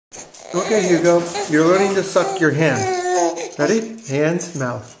Okay, Hugo, you're learning to suck your hand. Ready? Hands,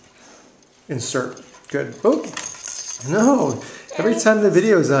 mouth. Insert. Good. Oh, no. Every time the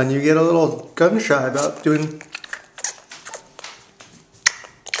video's on, you get a little gun shy about doing...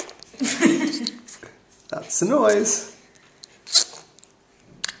 That's the noise.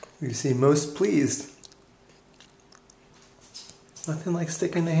 You seem most pleased. Nothing like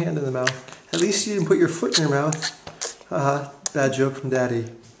sticking the hand in the mouth. At least you didn't put your foot in your mouth. Haha, bad joke from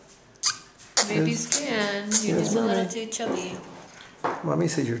Daddy. Babies can. You're just a little too chubby. Mommy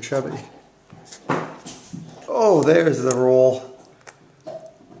says you're chubby. Oh, there's the roll.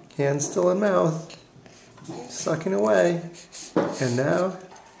 Hand still in mouth. Sucking away. And now,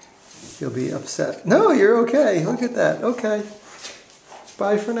 you'll be upset. No, you're okay. Look at that. Okay.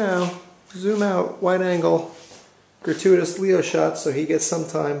 Bye for now. Zoom out. Wide angle. Gratuitous Leo shot so he gets some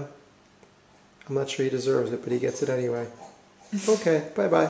time. I'm not sure he deserves it, but he gets it anyway. Okay. Bye-bye.